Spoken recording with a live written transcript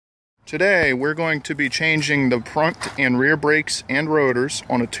Today we're going to be changing the front and rear brakes and rotors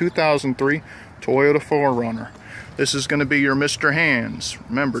on a 2003 Toyota 4Runner. This is going to be your Mr. Hands.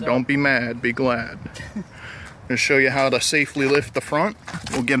 Remember, don't be mad, be glad. I'm going to show you how to safely lift the front.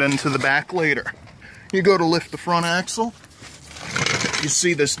 We'll get into the back later. You go to lift the front axle. You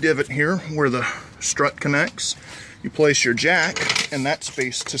see this divot here where the strut connects. You place your jack in that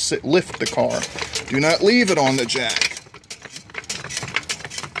space to lift the car. Do not leave it on the jack.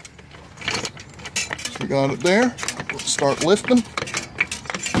 So you got it there. Let's start lifting.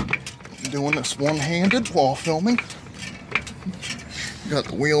 I'm doing this one-handed while filming. Got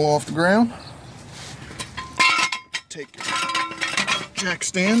the wheel off the ground. Take your jack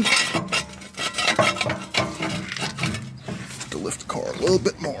stand to lift the car a little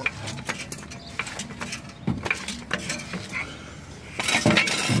bit more.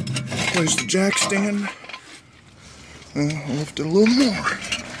 Place the jack stand and lift it a little more.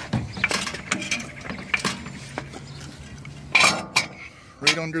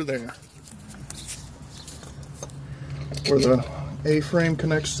 Right under there, where the A-frame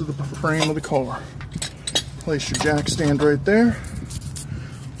connects to the frame of the car. Place your jack stand right there.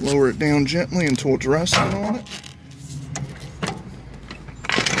 Lower it down gently until it's resting on it.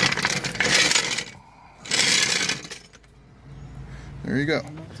 There you go.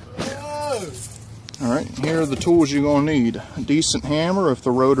 Alright, here are the tools you're going to need. A decent hammer if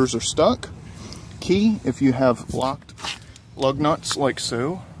the rotors are stuck. Key if you have locked lug nuts like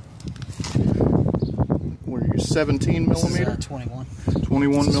so. Where your 17 millimeter? 21.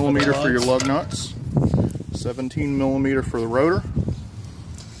 21 millimeter for your lug nuts. 17 millimeter for the rotor.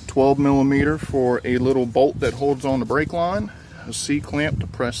 12 millimeter for a little bolt that holds on the brake line. A C-clamp to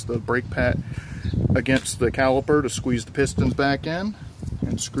press the brake pad against the caliper to squeeze the pistons back in.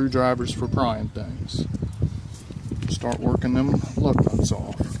 And screwdrivers for prying things. Start working them lug nuts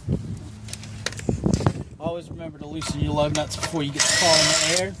off. Always remember to loosen your lug nuts before you get the car in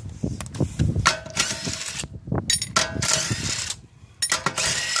the air.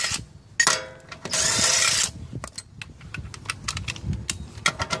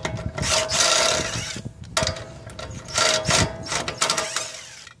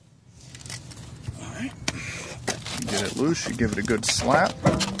 Alright. Get it loose, you give it a good slap.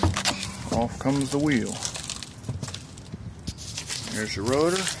 Off comes the wheel. There's your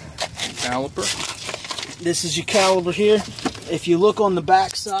rotor, your caliper. This is your caliper here. If you look on the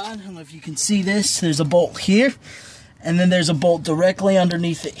back side, I don't know if you can see this, there's a bolt here, and then there's a bolt directly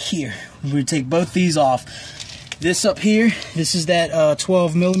underneath it here. We take both these off. This up here, this is that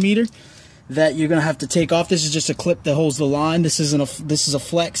 12 millimeter that you're gonna have to take off. This is just a clip that holds the line. This is a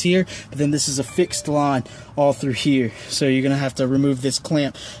flex here, but then this is a fixed line all through here. So you're gonna have to remove this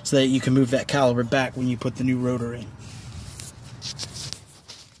clamp so that you can move that caliper back when you put the new rotor in.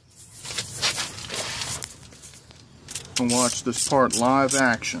 And watch this part live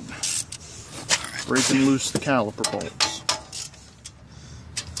action. Breaking loose the caliper bolts.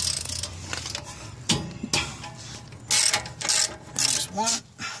 There's one.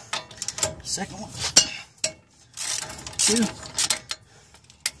 Second one. Two.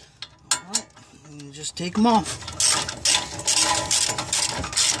 Alright, and just take them off.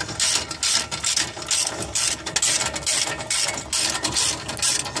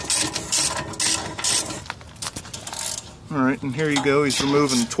 Alright, and here you go. He's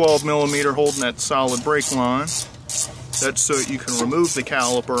removing 12 millimeter holding that solid brake line. That's so that you can remove the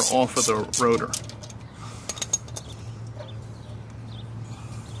caliper off of the rotor.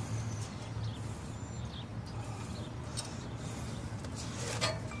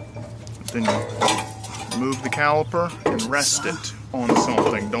 Then you remove the caliper and rest it on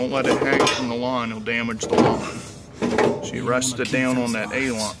something. Don't let it hang from the line, it'll damage the line. So you rest it down on that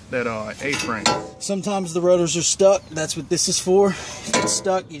A-frame. Sometimes the rotors are stuck. That's what this is for. If it's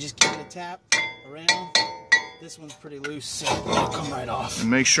stuck, you just give it a tap around. This one's pretty loose, so it'll come right off.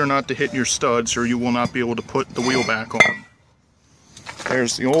 And make sure not to hit your studs or you will not be able to put the wheel back on.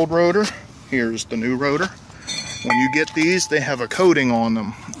 There's the old rotor. Here's the new rotor. When you get these, they have a coating on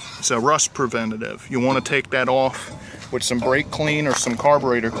them. It's a rust preventative. You want to take that off with some brake clean or some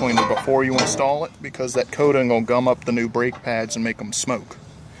carburetor cleaner before you install it, because that coating will gum up the new brake pads and make them smoke.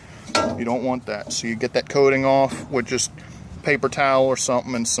 You don't want that. So you get that coating off with just paper towel or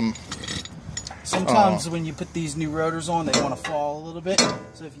something and some... Sometimes when you put these new rotors on, they want to fall a little bit.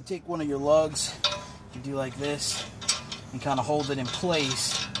 So if you take one of your lugs, you do like this and kind of hold it in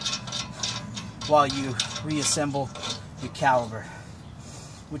place while you reassemble your caliper.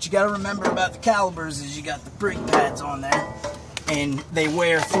 What you got to remember about the calipers is you got the brake pads on there and they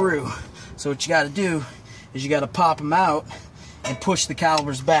wear through. So what you got to do is you got to pop them out and push the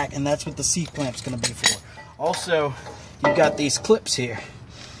calipers back, and that's what the C-clamp's going to be for. Also, you've got these clips here.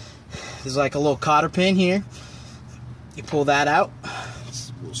 There's like a little cotter pin here. You pull that out. It's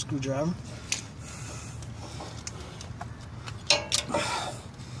a little screwdriver.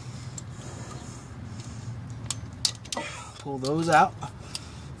 Pull those out.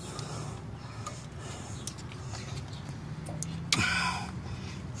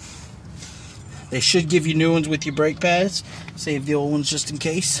 They should give you new ones with your brake pads. Save the old ones just in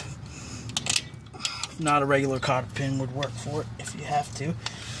case. If not, a regular cotter pin would work for it if you have to.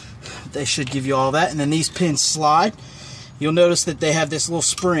 They should give you all that. And then these pins slide. You'll notice that they have this little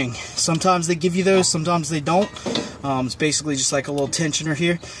spring. Sometimes they give you those, sometimes they don't. It's basically just like a little tensioner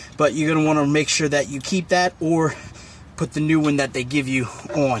here. But you're going to want to make sure that you keep that or put the new one that they give you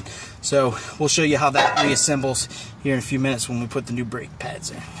on. So we'll show you how that reassembles here in a few minutes when we put the new brake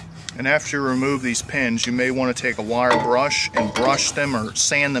pads in. And after you remove these pins, you may want to take a wire brush and brush them or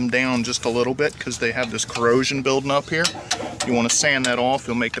sand them down just a little bit because they have this corrosion building up here. You want to sand that off.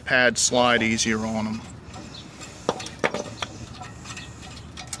 It'll make the pads slide easier on them.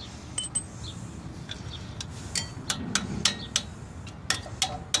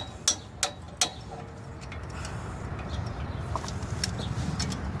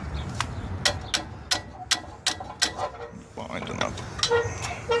 Bind them up.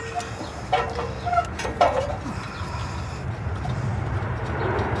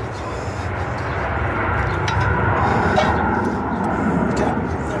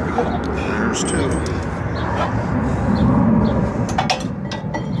 There's two.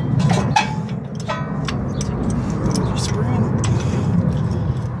 Spring.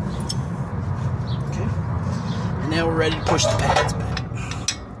 Okay. And now we're ready to push the pads back.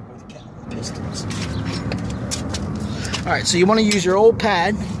 Or the caliper pistons. Alright, so you want to use your old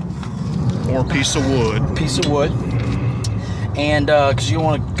pad. Or a piece of wood. Piece of wood. And because you don't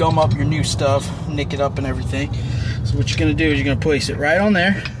want to gum up your new stuff, nick it up and everything. So what you're going to do is you're going to place it right on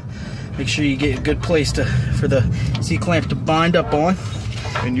there. Make sure you get a good place for the C-clamp to bind up on.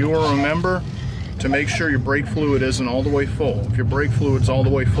 And you will remember to make sure your brake fluid isn't all the way full. If your brake fluid's all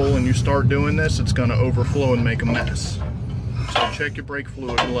the way full and you start doing this, it's going to overflow and make a mess. So check your brake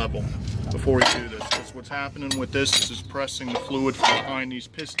fluid level before you do this. Because what's happening with this is pressing the fluid from behind these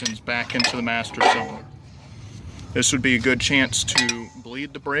pistons back into the master cylinder. This would be a good chance to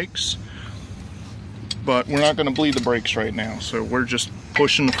bleed the brakes. But we're not going to bleed the brakes right now, so we're just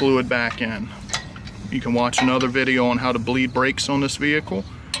pushing the fluid back in. You can watch another video on how to bleed brakes on this vehicle.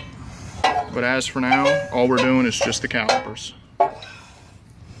 But as for now, all we're doing is just the calipers.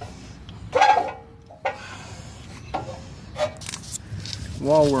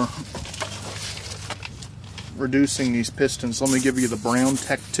 While we're reducing these pistons, let me give you the Brown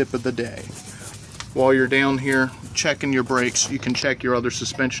Tech tip of the day. While you're down here checking your brakes, you can check your other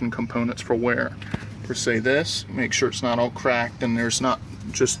suspension components for wear. For say this, make sure it's not all cracked and there's not,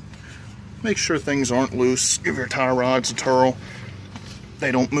 just make sure things aren't loose. Give your tie rods a twirl.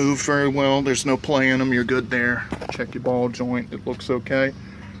 They don't move very well, there's no play in them, you're good there. Check your ball joint, it looks okay.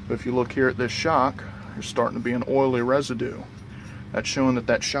 But if you look here at this shock, there's starting to be an oily residue. That's showing that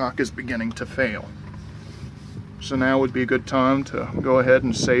that shock is beginning to fail. So now would be a good time to go ahead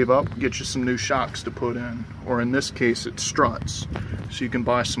and save up, get you some new shocks to put in. Or in this case, it's struts. So you can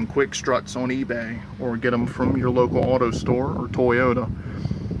buy some quick struts on eBay or get them from your local auto store or Toyota.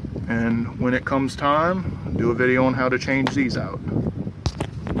 And when it comes time, do a video on how to change these out.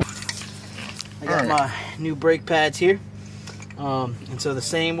 I got my new brake pads here. And so the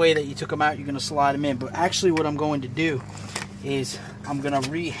same way that you took them out, you're going to slide them in. But actually what I'm going to do is I'm going to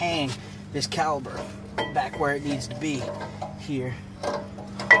rehang this caliper back where it needs to be here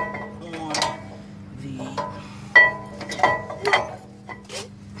on the,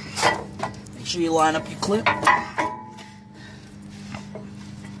 make sure you line up your clip.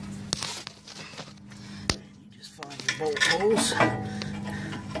 You just find your bolt holes,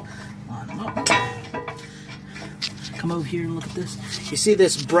 line them up. Come over here and look at this. You see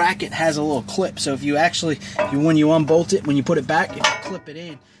this bracket has a little clip, so if you actually, when you unbolt it, when you put it back, if you clip it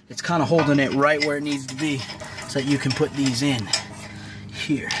in, it's kind of holding it right where it needs to be so that you can put these in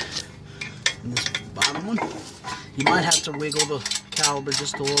here. And this bottom one, you might have to wiggle the caliper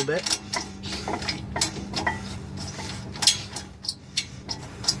just a little bit.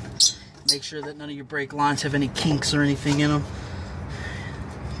 Make sure that none of your brake lines have any kinks or anything in them.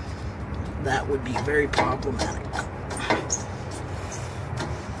 That would be very problematic.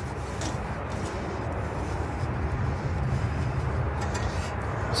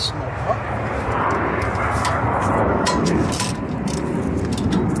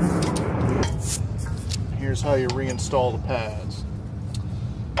 Here's how you reinstall the pads.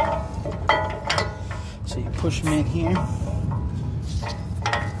 So you push them in here.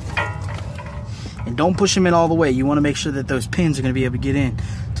 And don't push them in all the way. You want to make sure that those pins are going to be able to get in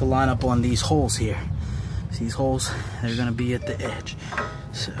to line up on these holes here. See these holes? They're going to be at the edge.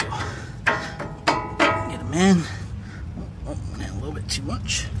 So, get them in. Oh, a little bit too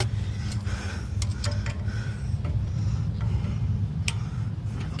much.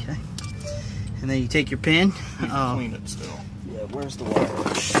 Okay. And then you take your pin. Clean it still. Yeah, where's the wire?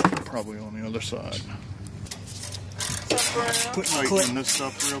 Probably on the other side. Tighten Tighten this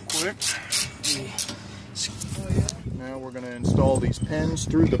up real quick. Now we're going to install these pins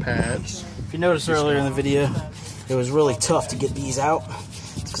through the pads. If you noticed earlier in the video, it was really tough to get these out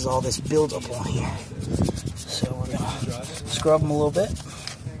because all this buildup on here. So we're going to scrub them a little bit,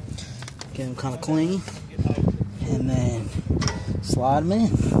 get them kind of clean, and then slide them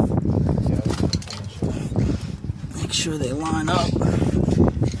in. Make sure they line up.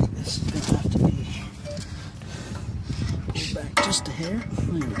 This is going to have to be pulled back just a hair.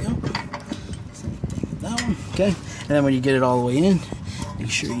 There we go. Same thing with that one. Okay. And then when you get it all the way in, make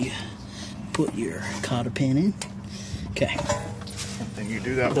sure you put your cotter pin in. Okay. And you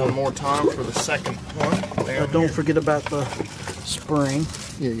do that one more time for the second one. Don't forget about the spring.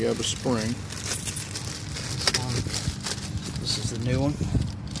 Yeah, you have a spring. This is the new one.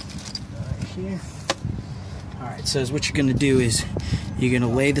 Right here. Alright, so what you're going to do is you're going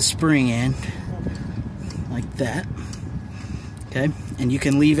to lay the spring in like that. Okay? And you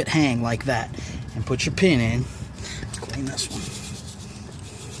can leave it hang like that. And put your pin in. Clean this one.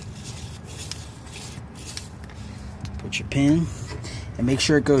 Put your pin and make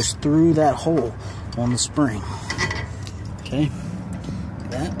sure it goes through that hole on the spring. Okay?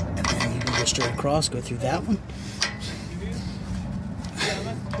 Like that. And then you can go straight across, go through that one.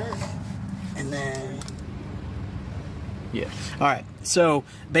 And then yeah. Alright, so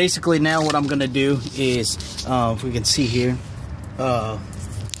basically now what I'm going to do is, if we can see here, I'm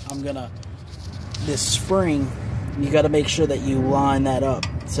going to, this spring, you got to make sure that you line that up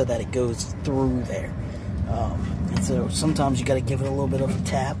so that it goes through there. And so sometimes you got to give it a little bit of a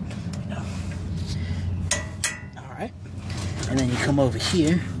tap. Alright, and then you come over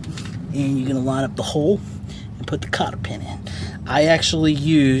here and you're going to line up the hole and put the cotter pin in. I actually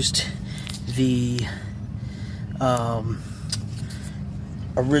used the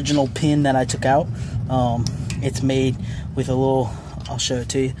original pin that I took out. It's made with a little, I'll show it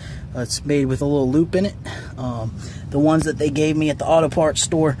to you, it's made with a little loop in it. The ones that they gave me at the auto parts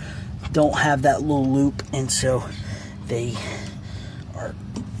store don't have that little loop, and so they are,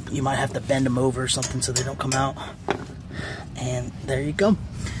 you might have to bend them over or something so they don't come out. And there you go,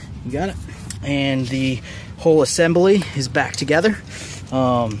 you got it. And the whole assembly is back together.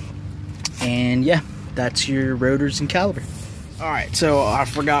 And yeah, that's your rotors and caliper. Alright, so I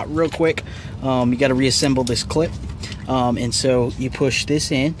forgot real quick, you got to reassemble this clip. And so you push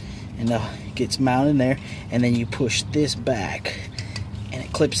this in and it gets mounted in there, and then you push this back and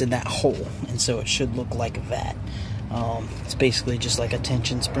it clips in that hole, and so it should look like that. It's basically just like a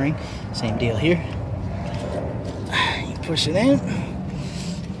tension spring. Same deal here. You push it in.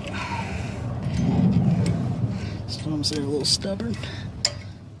 Sometimes they're a little stubborn.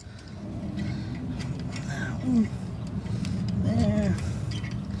 There,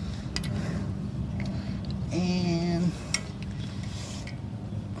 and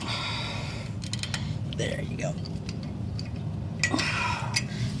there you go.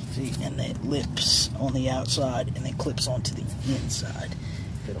 See, and it lips on the outside and then clips onto the inside.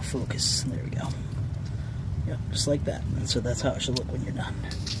 If it'll focus, there we go. Yep, just like that. And so that's how it should look when you're done.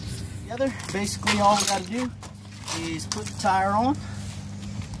 Together, basically all we got to do is put the tire on.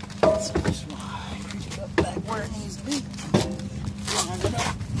 So just creep it up back where it needs to be. Line it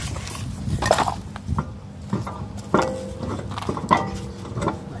up.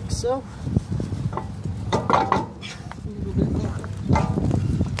 Like so. A little bit more.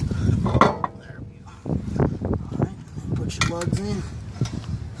 There we go. Alright, put your lugs in.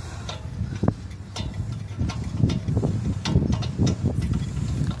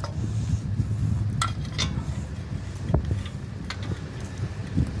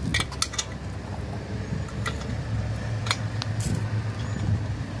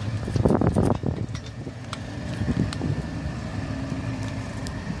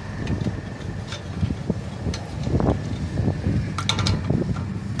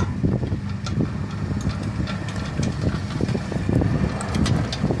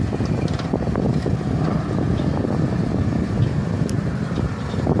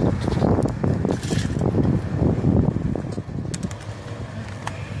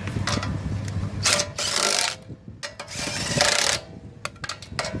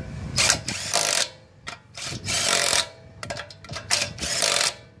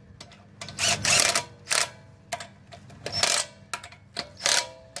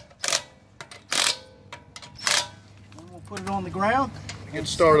 on the ground. Get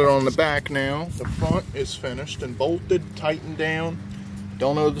started on the back now. The front is finished and bolted, tightened down.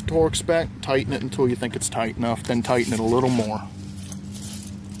 Don't know the torque spec, tighten it until you think it's tight enough, then tighten it a little more.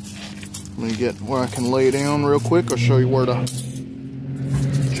 Let me get where I can lay down real quick. I'll show you where to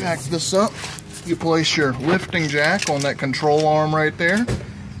jack this up. You place your lifting jack on that control arm right there.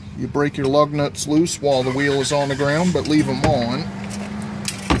 You break your lug nuts loose while the wheel is on the ground, but leave them on.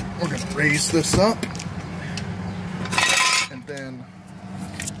 We're going to raise this up. And then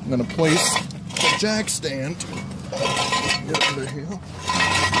I'm going to place the jack stand. Get under here.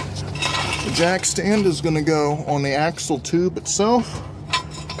 The jack stand is going to go on the axle tube itself.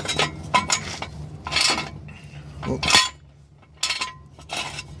 Oops.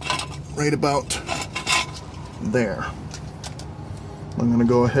 Right about there. I'm going to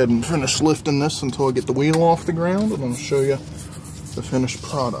go ahead and finish lifting this until I get the wheel off the ground, and I'll show you the finished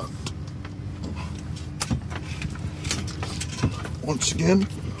product. Once again,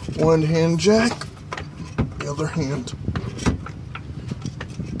 one hand jack, the other hand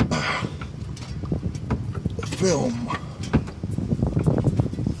film.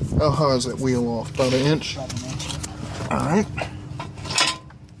 How high is that wheel off? About an inch? Alright.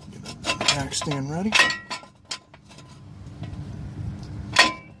 Get the jack stand ready.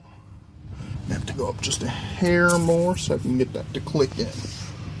 I have to go up just a hair more so I can get that to click in.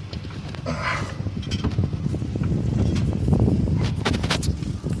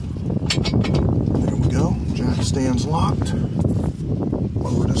 There we go. Jack stand's locked.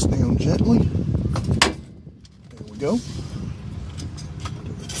 Lower this down gently. There we go.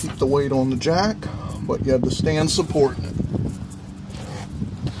 Keep the weight on the jack, but you have the stand supporting it.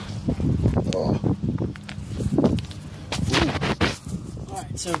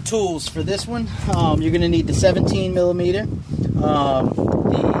 Alright, so tools for this one. You're going to need the 17 millimeter,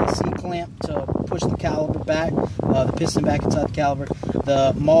 the C-clamp to push the caliper back, the piston back inside the caliper,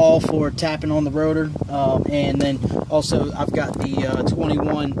 the maul for tapping on the rotor, and then also I've got the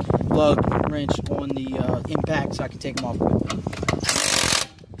 21 lug wrench on the impact so I can take them off quickly.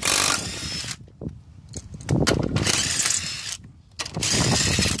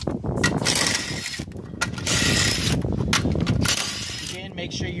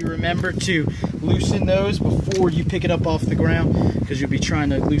 Make sure you remember to loosen those before you pick it up off the ground, because you'll be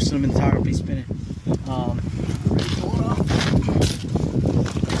trying to loosen them and the tire will be spinning.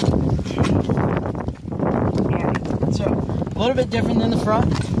 So, a little bit different than the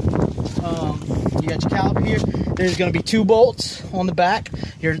front. You got your caliper here. There's going to be 2 bolts on the back.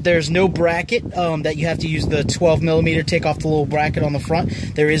 There's no bracket that you have to use the 12 millimeter, take off the little bracket on the front.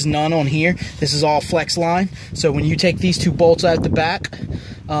 There is none on here. This is all flex line. So when you take these 2 bolts out the back,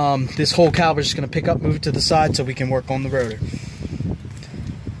 this whole caliper is just going to pick up, move it to the side so we can work on the rotor.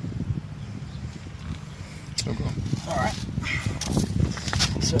 Okay. Alright.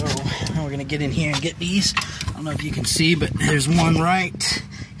 So now we're going to get in here and get these. I don't know if you can see, but there's one right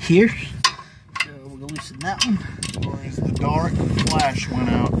here. So we're going to loosen that one. Or is the dark flash went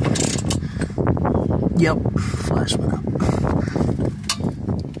out? Yep, flash went out.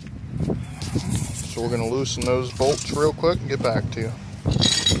 So we're going to loosen those bolts real quick and get back to you.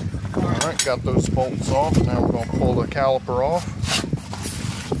 Alright, got those bolts off. Now we're going to pull the caliper off.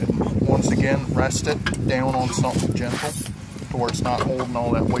 And once again, rest it down on something gentle to where it's not holding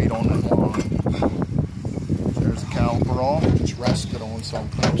all that weight on that line. There's the caliper off. Just rest it on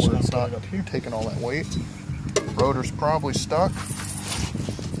something where it's not taking all that weight. Rotor's probably stuck.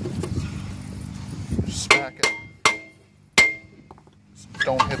 Smack it.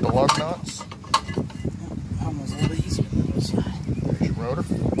 Don't hit the lug nuts. Almost a little easier than this side. There's your rotor.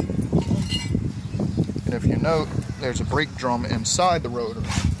 And if you note, there's a brake drum inside the rotor.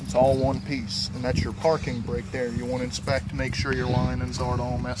 It's all one piece, and that's your parking brake there. You want to inspect to make sure your linings aren't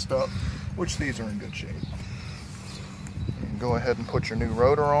all messed up, which these are in good shape. And go ahead and put your new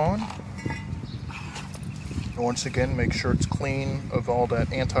rotor on. And once again, make sure it's clean of all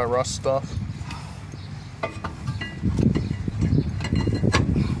that anti-rust stuff. That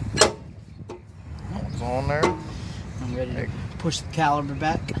one's on there. I'm ready to push the caliper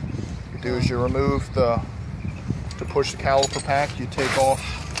back. What you do is you remove to push the caliper pack, you take off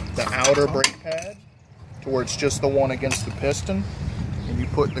the outer brake pad to where it's just the one against the piston, and you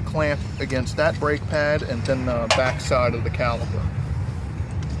put the clamp against that brake pad and then the back side of the caliper.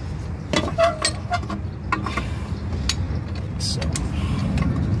 So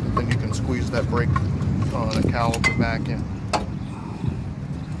Then you can squeeze that brake the caliper back in.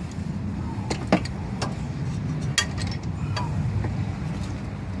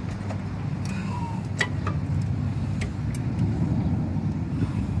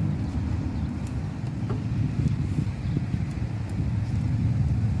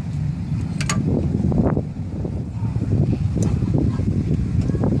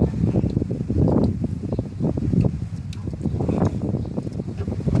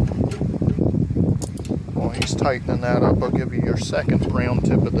 tightening that up, I'll give you your second ground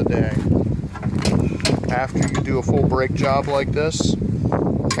tip of the day. After you do a full brake job like this,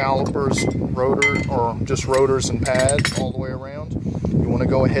 calipers, rotor, or just rotors and pads all the way around, you want to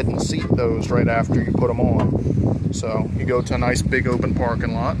go ahead and seat those right after you put them on. So you go to a nice big open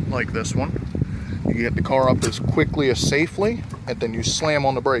parking lot like this one. You get the car up as quickly as safely, and then you slam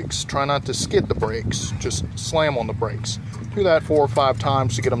on the brakes. Try not to skid the brakes, just slam on the brakes. Do that 4 or 5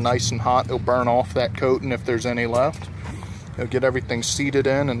 times to get them nice and hot. It'll burn off that coating if there's any left. It'll get everything seated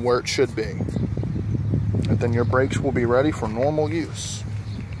in and where it should be. And then your brakes will be ready for normal use.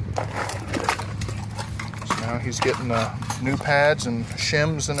 So now he's getting the new pads and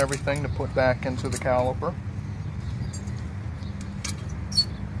shims and everything to put back into the caliper.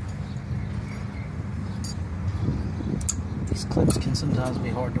 These clips can sometimes be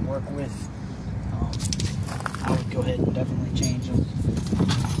hard to work with. I would go ahead and definitely change them.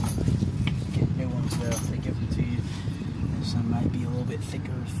 Get new ones though if they give them to you. This one might be a little bit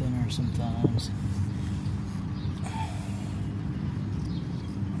thicker or thinner sometimes.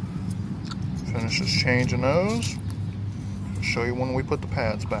 Finishes changing those. I'll show you when we put the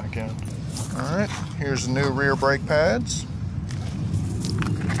pads back in. Alright, here's the new rear brake pads.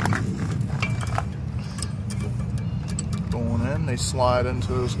 Going in, they slide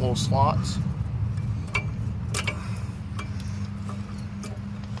into those little slots.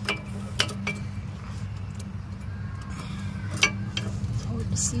 It's hard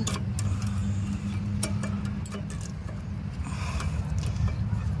to see.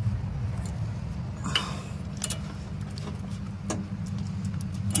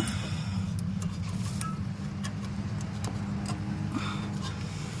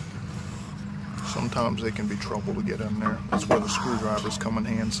 Sometimes they can be trouble to get in there. That's where the screwdrivers come in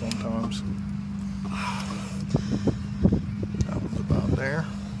handy sometimes. That one's about there.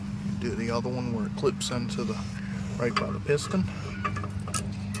 You do the other one where it clips into the right by the piston.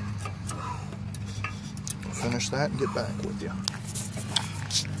 We'll finish that and get back with you.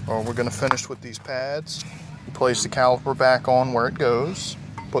 Well, we're going to finish with these pads. You place the caliper back on where it goes.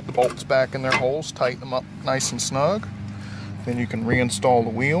 Put the bolts back in their holes. Tighten them up nice and snug. Then you can reinstall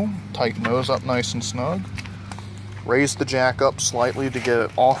the wheel, tighten those up nice and snug. Raise the jack up slightly to get it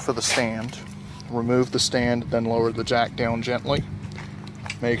off of the stand. Remove the stand, then lower the jack down gently.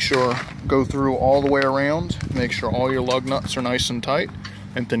 Make sure, go through all the way around, make sure all your lug nuts are nice and tight,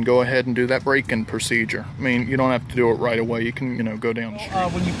 and then go ahead and do that braking procedure. I mean, you don't have to do it right away. You can, go down the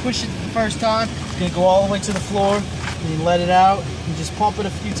street. When you push it the first time, it's going to go all the way to the floor, and you let it out, and just pump it a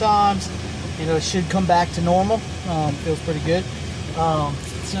few times. It should come back to normal. Feels pretty good.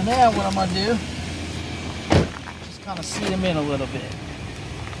 So now what I'm going to do, just kind of seat him in a little bit.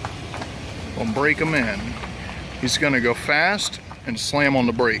 We'll brake him in. He's going to go fast and slam on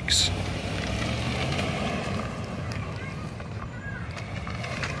the brakes.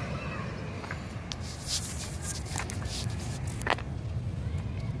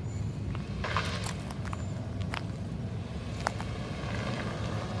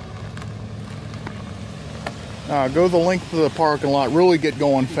 Go the length of the parking lot, really get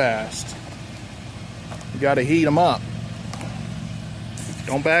going fast. You got to heat them up.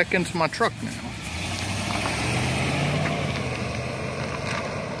 Don't back into my truck now.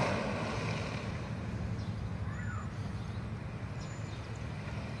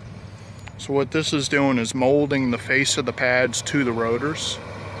 So what this is doing is molding the face of the pads to the rotors.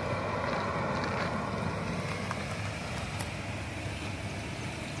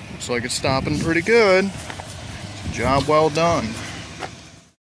 Looks like it's stopping pretty good. Job well done.